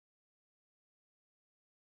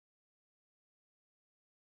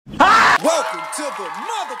Welcome to the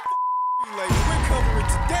motherfucking relay. We're covering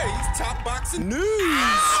today's top boxing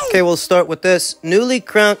news. Okay, we'll start with this. Newly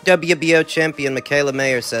crowned WBO champion Mikaela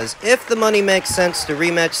Mayer says, if the money makes sense to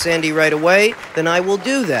rematch Sandy right away, then I will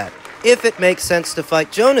do that. If it makes sense to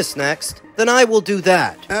fight Jonas next, then I will do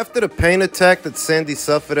that. After the pain attack that Sandy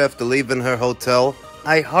suffered after leaving her hotel,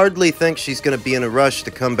 I hardly think she's going to be in a rush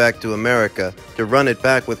to come back to America to run it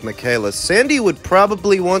back with Mikaela. Sandy would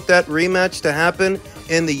probably want that rematch to happen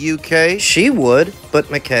in the UK. She would, but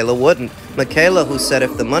Mikaela wouldn't. Mikaela, who said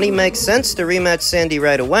if the money makes sense to rematch Sandy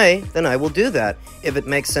right away, then I will do that. If it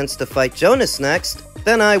makes sense to fight Jonas next,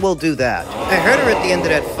 then I will do that. I heard her at the end of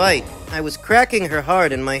that fight. I was cracking her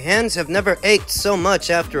hard, and my hands have never ached so much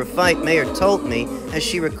after a fight, Mayer told me. As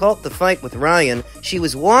she recalled the fight with Ryan, she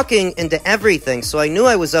was walking into everything, so I knew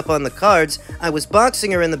I was up on the cards. I was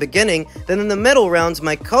boxing her in the beginning, then in the middle rounds,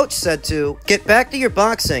 my coach said to, get back to your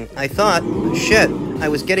boxing. I thought, shit, I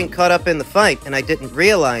was getting caught up in the fight, and I didn't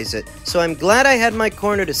realize it. So I'm glad I had my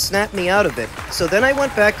corner to snap me out of it. So then I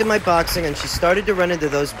went back to my boxing, and she started to run into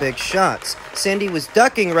those big shots. Sandy was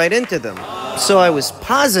ducking right into them. So I was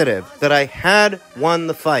positive that I had won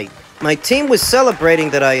the fight. My team was celebrating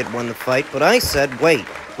that I had won the fight, but I said, wait,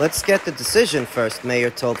 let's get the decision first, Mayer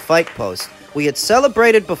told Fight Post. We had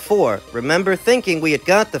celebrated before. Remember thinking we had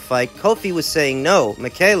got the fight. Kofi was saying, no,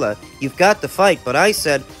 Mikaela, you've got the fight. But I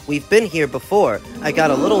said, we've been here before. I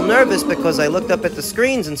got a little nervous because I looked up at the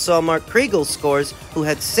screens and saw Mark Kriegel's scores, who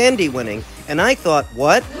had Sandy winning. And I thought,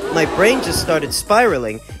 what? My brain just started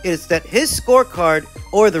spiraling. Is that his scorecard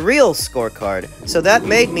or the real scorecard? So that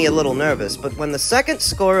made me a little nervous. But when the second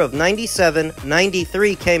score of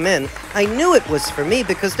 97-93 came in, I knew it was for me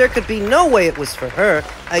because there could be no way it was for her.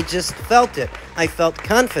 I just felt it. I felt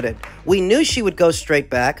confident. We knew she would go straight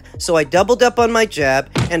back, so I doubled up on my jab,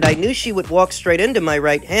 and I knew she would walk straight into my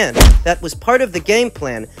right hand. That was part of the game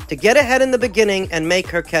plan, to get ahead in the beginning and make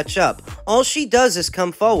her catch up. All she does is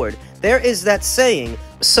come forward. There is that saying,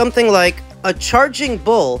 something like, a charging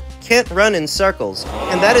bull can't run in circles,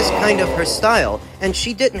 and that is kind of her style, and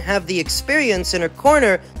she didn't have the experience in her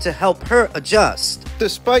corner to help her adjust.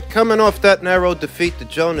 Despite coming off that narrow defeat to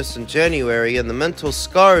Jonas in January and the mental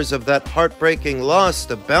scars of that heartbreaking loss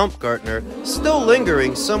to Baumgartner still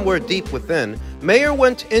lingering somewhere deep within, Mayer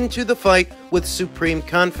went into the fight with supreme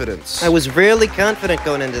confidence. I was really confident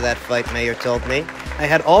going into that fight, Mayer told me. I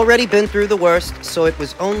had already been through the worst, so it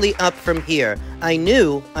was only up from here. I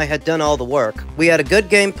knew I had done all the work. We had a good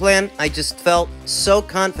game plan. I just felt so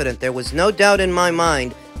confident. There was no doubt in my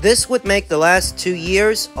mind this would make the last 2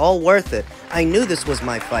 years all worth it. I knew this was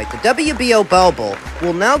my fight. The WBO Bivol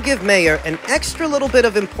will now give Mayer an extra little bit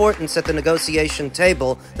of importance at the negotiation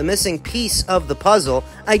table, the missing piece of the puzzle.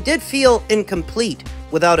 I did feel incomplete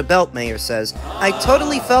without a belt, Mayer says. I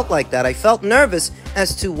totally felt like that. I felt nervous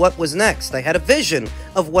as to what was next. I had a vision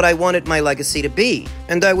of what I wanted my legacy to be.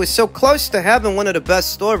 And I was so close to having one of the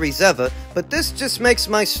best stories ever, but this just makes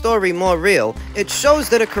my story more real. It shows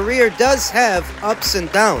that a career does have ups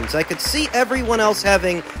and downs. I could see everyone else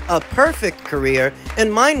having a perfect career,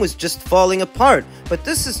 and mine was just falling apart. But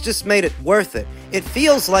this has just made it worth it. It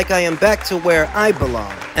feels like I am back to where I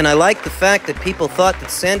belong. And I like the fact that people thought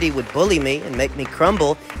that Sandy would bully me and make me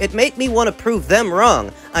crumble. It made me want to prove them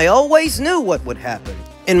wrong. I always knew what would happen.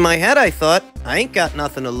 In my head, I thought, I ain't got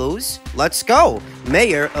nothing to lose. Let's go.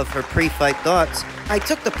 Mayer, of her pre-fight thoughts, I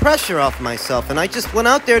took the pressure off myself and I just went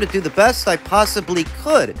out there to do the best I possibly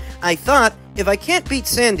could. I thought, if I can't beat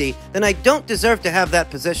Sandy, then I don't deserve to have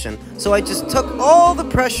that position. So I just took all the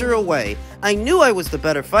pressure away. I knew I was the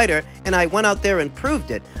better fighter, and I went out there and proved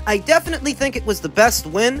it. I definitely think it was the best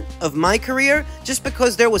win of my career, just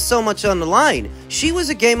because there was so much on the line. She was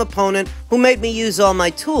a game opponent who made me use all my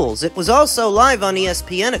tools. It was also live on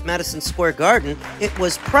ESPN at Madison Square Garden. It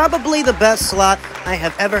was probably the best slot I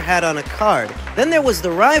have ever had on a card. Then there was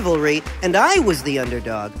the rivalry, and I was the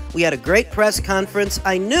underdog. We had a great press conference.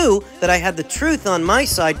 I knew that I had the truth on my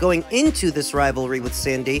side going into this rivalry with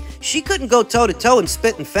Sandy. She couldn't go toe-to-toe and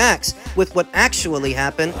spitting facts with what actually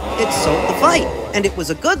happened. It sold the fight, and it was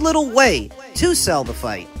a good little way to sell the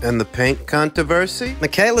fight. And the paint controversy?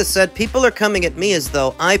 Mikaela said people are coming at me as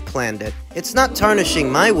though I planned it. It's not tarnishing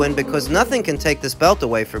my win because nothing can take this belt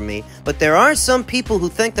away from me, but there are some people who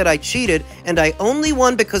think that I cheated and I only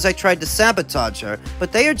won because I tried to sabotage her,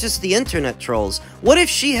 but they are just the internet trolls. What if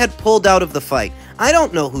she had pulled out of the fight? I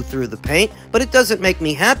don't know who threw the paint, but it doesn't make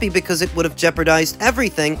me happy because it would have jeopardized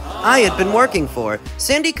everything I had been working for.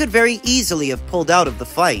 Sandy could very easily have pulled out of the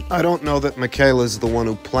fight. I don't know that Mikaela's the one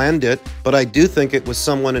who planned it, but I do think it was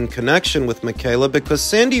someone in connection with Mikaela because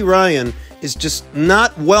Sandy Ryan is just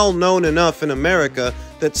not well known enough in America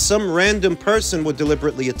that some random person would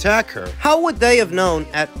deliberately attack her. How would they have known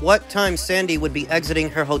at what time Sandy would be exiting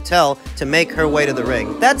her hotel to make her way to the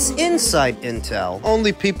ring? That's inside intel.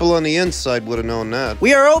 Only people on the inside would have known that.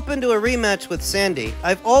 We are open to a rematch with Sandy.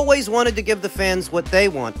 I've always wanted to give the fans what they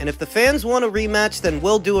want, and if the fans want a rematch, then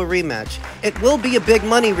we'll do a rematch. It will be a big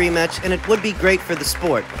money rematch, and it would be great for the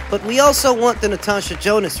sport. But we also want the Natasha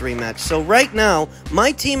Jonas rematch, so right now,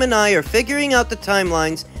 my team and I are figuring out the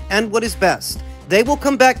timelines and what is best. They will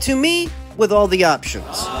come back to me with all the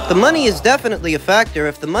options. The money is definitely a factor.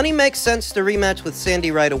 If the money makes sense to rematch with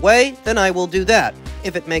Sandy right away, then I will do that.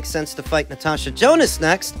 If it makes sense to fight Natasha Jonas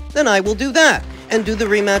next, then I will do that, and do the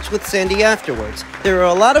rematch with Sandy afterwards. There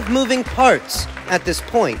are a lot of moving parts at this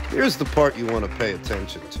point. Here's the part you want to pay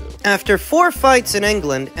attention to. After 4 fights in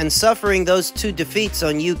England and suffering those 2 defeats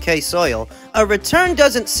on UK soil, a return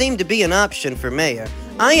doesn't seem to be an option for Mayer.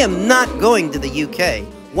 I am not going to the UK.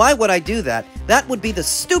 Why would I do that? That would be the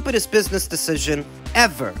stupidest business decision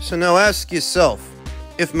ever. So now ask yourself,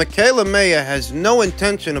 if Mikaela Mayer has no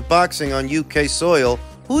intention of boxing on UK soil,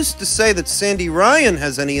 who's to say that Sandy Ryan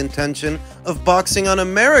has any intention of boxing on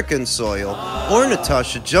American soil? Or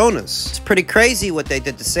Natasha Jonas? It's pretty crazy what they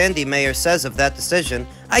did to Sandy, Mayer says of that decision.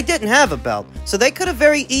 I didn't have a belt, so they could have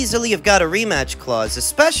very easily have got a rematch clause,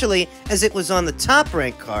 especially as it was on the top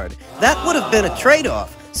rank card. That would have been a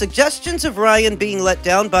trade-off. Suggestions of Ryan being let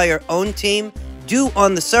down by her own team do,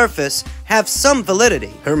 on the surface, have some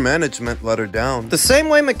validity. Her management let her down. The same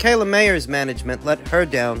way Mikaela Mayer's management let her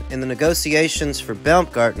down in the negotiations for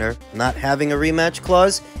Baumgartner not having a rematch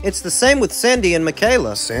clause, it's the same with Sandy and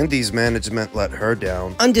Mikaela. Sandy's management let her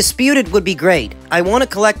down. Undisputed would be great. I want to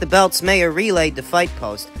collect the belts Mayer relayed to Fight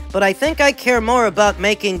Post, but I think I care more about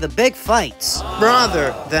making the big fights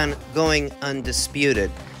rather than going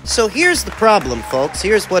undisputed. So here's the problem, folks.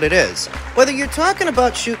 Here's what it is. Whether you're talking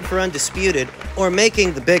about shooting for undisputed or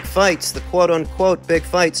making the big fights, the quote-unquote big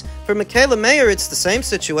fights, for Mikaela Mayer, it's the same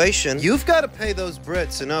situation. You've got to pay those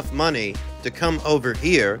Brits enough money to come over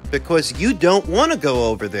here because you don't want to go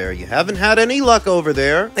over there. You haven't had any luck over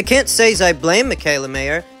there. I can't say I blame Mikaela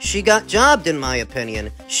Mayer. She got jobbed, in my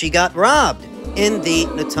opinion. She got robbed in the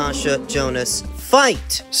Natasha Jonas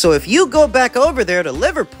fight. So if you go back over there to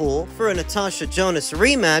Liverpool for a Natasha Jonas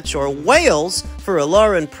rematch or Wales for a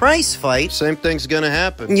Lauren Price fight, same thing's gonna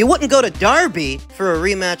happen. And you wouldn't go to Derby for a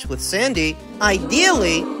rematch with Sandy.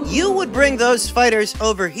 Ideally, you would bring those fighters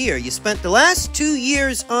over here. You spent the last 2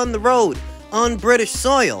 years on the road, on British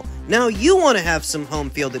soil. Now you want to have some home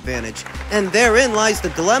field advantage, and therein lies the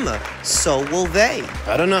dilemma. So will they.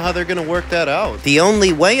 I don't know how they're gonna work that out. The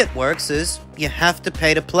only way it works is you have to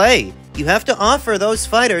pay to play. You have to offer those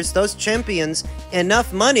fighters, those champions,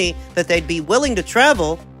 enough money that they'd be willing to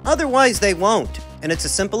travel, otherwise they won't. And it's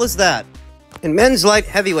as simple as that. In men's light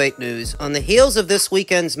heavyweight news, on the heels of this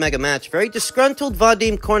weekend's mega match, very disgruntled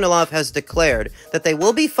Vadim Kornilov has declared that they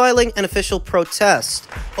will be filing an official protest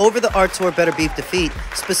over the Artur Beterbiev defeat,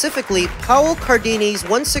 specifically Paul Cardini's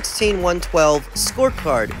 116-112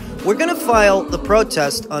 scorecard. We're going to file the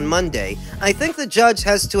protest on Monday. I think the judge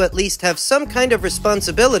has to at least have some kind of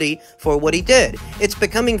responsibility for what he did. It's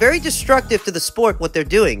becoming very destructive to the sport what they're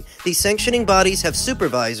doing. These sanctioning bodies have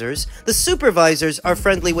supervisors. The supervisors are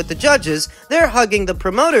friendly with the judges. They're hugging the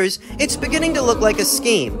promoters. It's beginning to look like a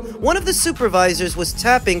scheme. One of the supervisors was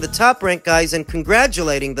tapping the top-ranked guys and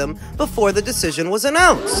congratulating them before the decision was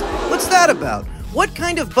announced. What's that about? What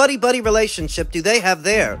kind of buddy-buddy relationship do they have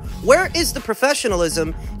there? Where is the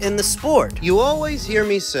professionalism in the sport? You always hear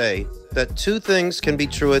me say that 2 things can be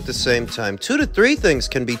true at the same time. 2 to 3 things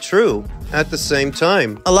can be true at the same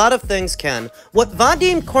time. A lot of things can. What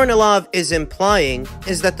Vadim Kornilov is implying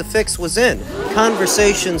is that the fix was in.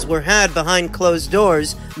 Conversations were had behind closed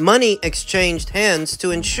doors, money exchanged hands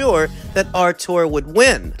to ensure that Artur would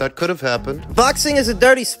win. That could have happened. Boxing is a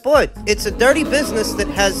dirty sport. It's a dirty business that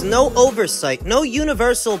has no oversight, no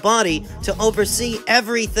universal body to oversee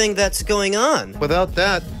everything that's going on. Without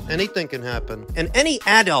that, anything can happen. And any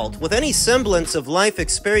adult with any semblance of life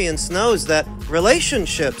experience knows that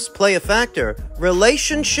relationships play a factor.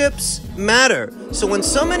 Relationships matter. So when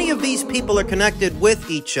so many of these people are connected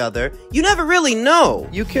with each other, you never really know.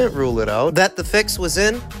 You can't rule it out. That the fix was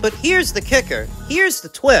in. But here's the kicker. Here's the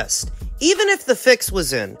twist. Even if the fix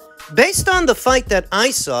was in, based on the fight that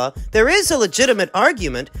I saw, there is a legitimate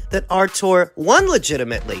argument that Artur won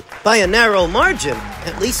legitimately, by a narrow margin,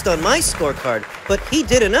 at least on my scorecard, but he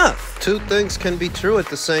did enough. 2 things can be true at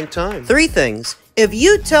the same time. 3 things. If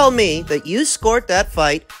you tell me that you scored that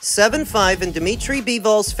fight 7-5 in Dmitry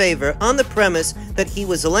Bivol's favor on the premise that he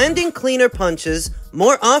was landing cleaner punches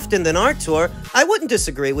more often than Artur, I wouldn't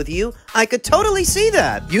disagree with you. I could totally see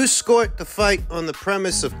that. You scored the fight on the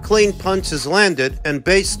premise of clean punches landed, and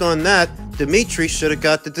based on that, Dmitry should have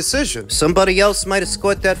got the decision. Somebody else might have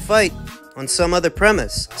scored that fight on some other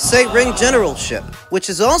premise. Say ring generalship, which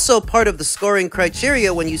is also part of the scoring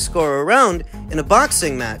criteria when you score a round in a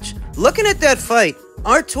boxing match. Looking at that fight,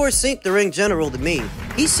 Artur seemed the ring general to me.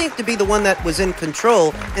 He seemed to be the one that was in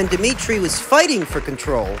control, and Dmitry was fighting for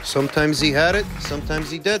control. Sometimes he had it, sometimes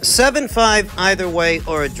he didn't. 7-5 either way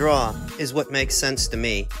or a draw is what makes sense to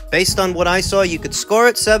me. Based on what I saw, you could score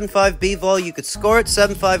it 7-5 Bivol, you could score it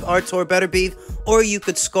 7-5 Artur Beterbiev, or you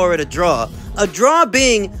could score it a draw. A draw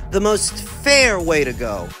being the most fair way to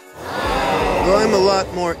go. Though I'm a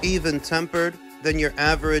lot more even-tempered than your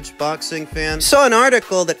average boxing fan. Saw an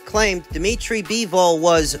article that claimed Dmitry Bivol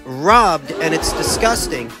was robbed, and it's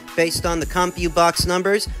disgusting. Based on the CompuBox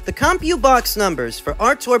numbers, the CompuBox numbers for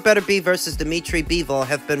Artur Beterbiev versus Dmitry Bivol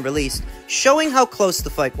have been released, showing how close the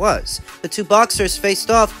fight was. The two boxers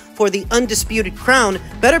faced off for the undisputed crown.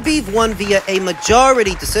 Beterbiev won via a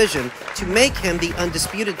majority decision to make him the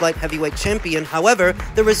undisputed light heavyweight champion. However,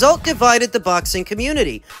 the result divided the boxing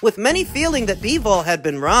community, with many feeling that Bivol had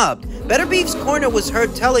been robbed. Beterbiev's corner was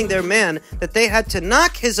heard telling their man that they had to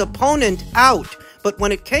knock his opponent out. But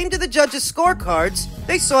when it came to the judges' scorecards,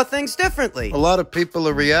 they saw things differently. A lot of people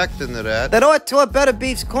are reacting to that. That Artur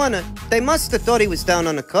Beterbiev's corner, they must have thought he was down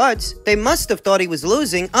on the cards. They must have thought he was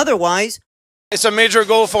losing. Otherwise, it's a major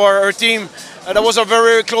goal for our team. That was a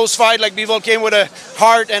very close fight. Like Bivol came with a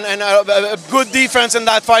heart and a good defense in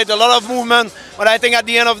that fight. A lot of movement. But I think at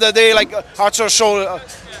the end of the day, like Artur showed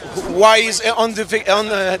why he's undefeated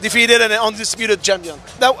and an undisputed champion.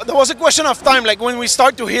 That was a question of time. Like when we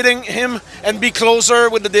start to hitting him and be closer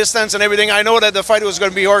with the distance and everything, I know that the fight was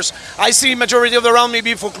going to be yours. I see majority of the round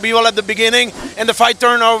maybe for Bivol at the beginning and the fight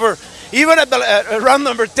turned over. Even at the round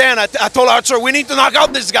number 10, I told Artur, we need to knock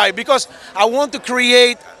out this guy because I want to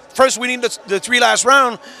create. First, we need the three last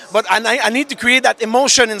round, but I need to create that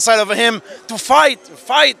emotion inside of him to fight.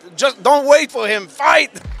 Just don't wait for him,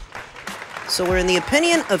 fight. So where in the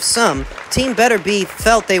opinion of some, Team Beterbiev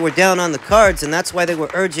felt they were down on the cards and that's why they were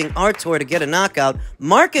urging Artur to get a knockout,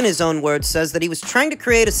 Mark in his own words says that he was trying to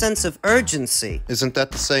create a sense of urgency. Isn't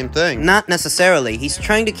that the same thing? Not necessarily. He's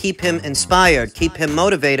trying to keep him inspired, keep him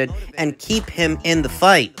motivated, and keep him in the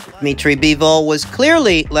fight. Dmitry Bivol was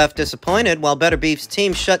clearly left disappointed while Beterbiev's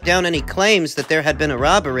team shut down any claims that there had been a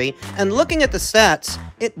robbery, and looking at the stats,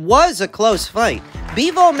 it was a close fight.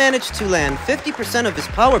 Bivol managed to land 50% of his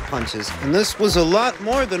power punches. And this was a lot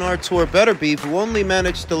more than Artur Beterbiev, who only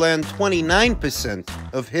managed to land 29%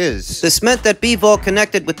 of his. This meant that Bivol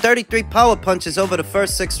connected with 33 power punches over the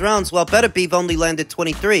first 6 rounds, while Beterbiev only landed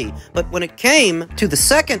 23. But when it came to the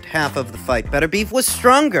second half of the fight, Beterbiev was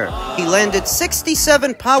stronger. He landed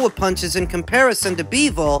 67 power punches in comparison to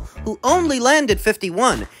Bivol, who only landed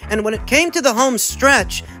 51. And when it came to the home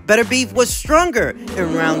stretch, Beterbiev was stronger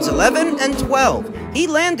in rounds 11 and 12. He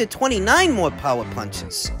landed 29 more power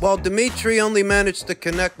punches, while Dmitry only managed to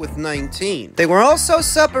connect with 19. They were also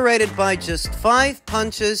separated by just 5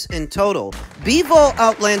 punches in total. Bivol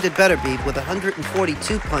outlanded Beterbiev with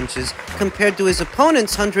 142 punches compared to his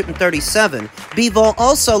opponent's 137. Bivol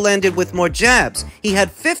also landed with more jabs. He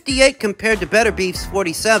had 58 compared to Beterbiev's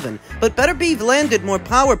 47, but Beterbiev landed more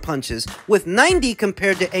power punches with 90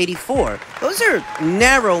 compared to 84. Those are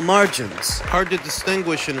narrow margins. Hard to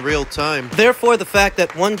distinguish in real time. Therefore, the fact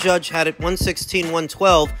that one judge had it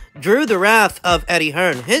 116-112 drew the wrath of Eddie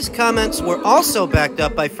Hearn. His comments were also backed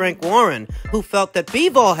up by Frank Warren, who felt that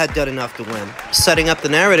Bivol had done enough to win, setting up the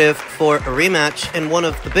narrative for a rematch in one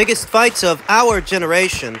of the biggest fights of our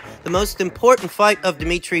generation, the most important fight of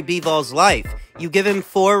Dmitry Bivol's life. You give him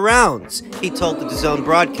 4 rounds, he told the DAZN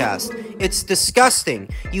broadcast. It's disgusting.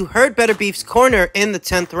 You heard Beterbiev's corner in the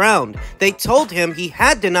 10th round. They told him he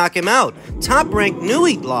had to knock him out. Top Rank knew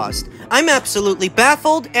he'd lost. I'm absolutely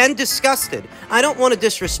baffled and disgusted. I don't want to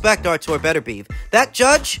disrespect Artur Beterbiev. That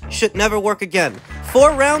judge should never work again.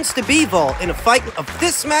 4 rounds to Bivol in a fight of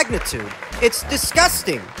this magnitude. It's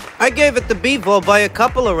disgusting. I gave it to Bivol by a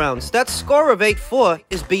couple of rounds. That score of 8-4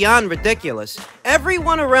 is beyond ridiculous.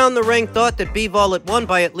 Everyone around the ring thought that Bivol had won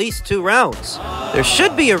by at least 2 rounds. There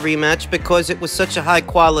should be a rematch because it was such a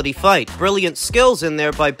high-quality fight. Brilliant skills in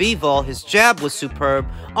there by Bivol. His jab was superb.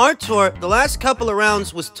 Artur, the last couple of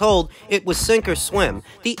rounds, was told it was sink or swim.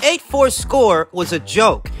 The 8-4 score was a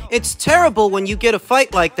joke. It's terrible when you get a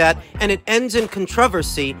fight like that and it ends in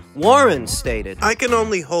controversy Warren stated, I can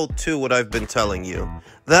only hold to what I've been telling you.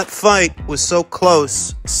 That fight was so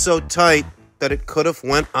close, so tight, that it could have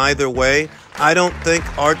went either way. I don't think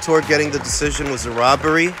Artur getting the decision was a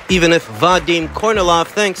robbery. even if Vadim Kornilov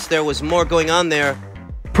thinks there was more going on there.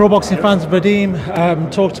 Pro boxing fans,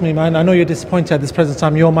 Vadim, talk to me, man. I know you're disappointed at this present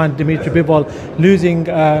time. Your man, Dmitry Bivol, losing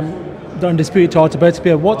the undisputed to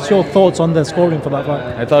Beterbiev. What's your thoughts on the scoring for that fight?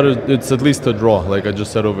 I thought it's at least a draw, like I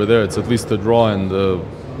just said over there. It's at least a draw, and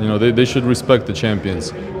you know they should respect the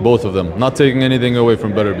champions, both of them. Not taking anything away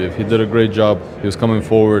from Beterbiev. He did a great job. He was coming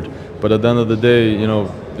forward, but at the end of the day, you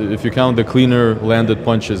know, if you count the cleaner landed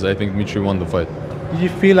punches, I think Dmitry won the fight. Did you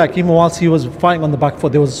feel like even whilst he was fighting on the back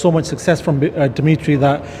foot, there was so much success from Dmitry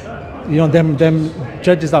that, you know, them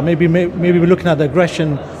judges that maybe we're looking at the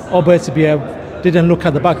aggression of Beterbiev, didn't look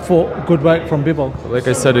at the back foot? Good work from Bivol. Like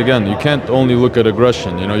I said again, you can't only look at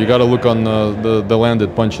aggression. You know, you got to look on the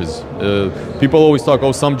landed punches. People always talk,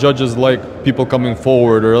 oh, some judges like people coming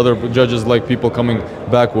forward, or other judges like people coming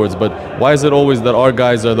backwards. But why is it always that our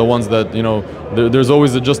guys are the ones that, you know, there's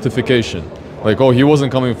always a justification? Like, oh, he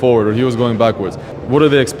wasn't coming forward or he was going backwards. What do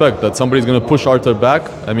they expect? That somebody's going to push Artur back?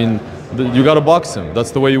 I mean, you got to box him.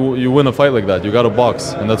 That's the way you win a fight like that. You got to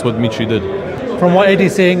box, and that's what Dmitry did. From what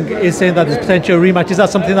Eddie's saying, saying that there's potential rematch. Is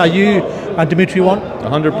that something that you and Dmitry want?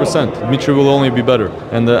 100%. Dmitry will only be better.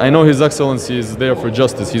 And I know His Excellency is there for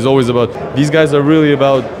justice. He's always about, these guys are really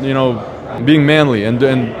about, you know, being manly, and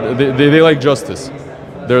they like justice.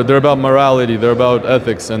 They're about morality, they're about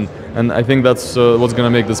ethics, and I think that's what's going to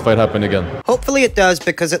make this fight happen again. Hopefully it does,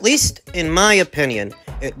 because at least in my opinion,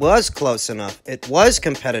 it was close enough, it was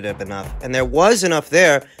competitive enough, and there was enough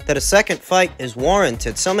there that a second fight is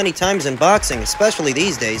warranted. So many times in boxing, especially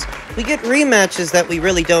these days, we get rematches that we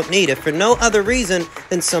really don't need, if for no other reason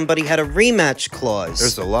than somebody had a rematch clause.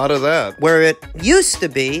 There's a lot of that. Where it used to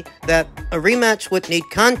be that a rematch would need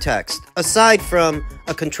context, aside from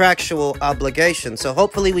a contractual obligation. So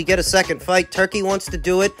hopefully we get a second fight. Turkey wants to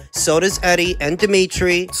do it, so does Eddie and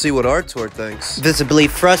Dmitry. See what Artur thinks. Visibly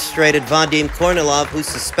frustrated Vadim Kornilov, who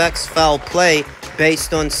suspects foul play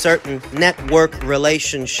based on certain network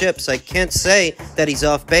relationships. I can't say that he's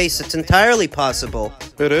off base. It's entirely possible.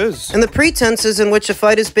 It is. And the pretenses in which a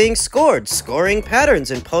fight is being scored, scoring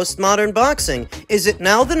patterns in postmodern boxing. Is it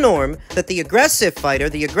now the norm that the aggressive fighter,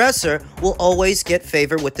 the aggressor, will always get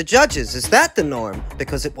favor with the judges? Is that the norm?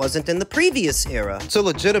 Because it wasn't in the previous era. It's a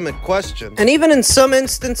legitimate question. And even in some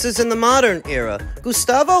instances in the modern era,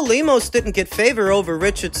 Gustavo Lemos didn't get favor over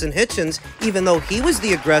Richardson Hitchens, even though he was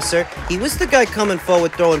the aggressor. He was the guy coming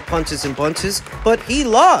forward throwing punches and bunches, but he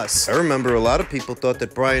lost. I remember a lot of people thought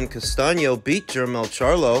that Brian Castano beat Jermel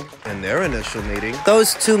Charlo in their initial meeting.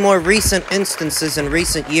 Those two more recent instances in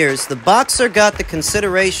recent years, the boxer got the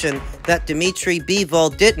consideration that Dmitry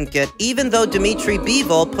Bivol didn't get, even though Dmitry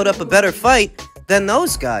Bivol put up a better fight than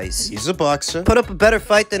those guys. He's a boxer. Put up a better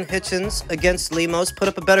fight than Hitchens against Lemos, put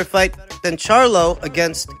up a better fight than Charlo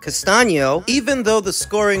against Castano. Even though the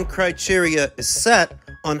scoring criteria is set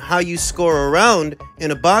on how you score a round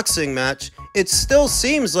in a boxing match, it still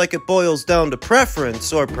seems like it boils down to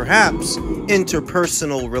preference or perhaps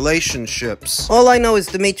interpersonal relationships. All I know is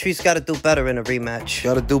Dmitry's got to do better in a rematch.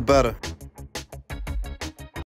 Gotta do better.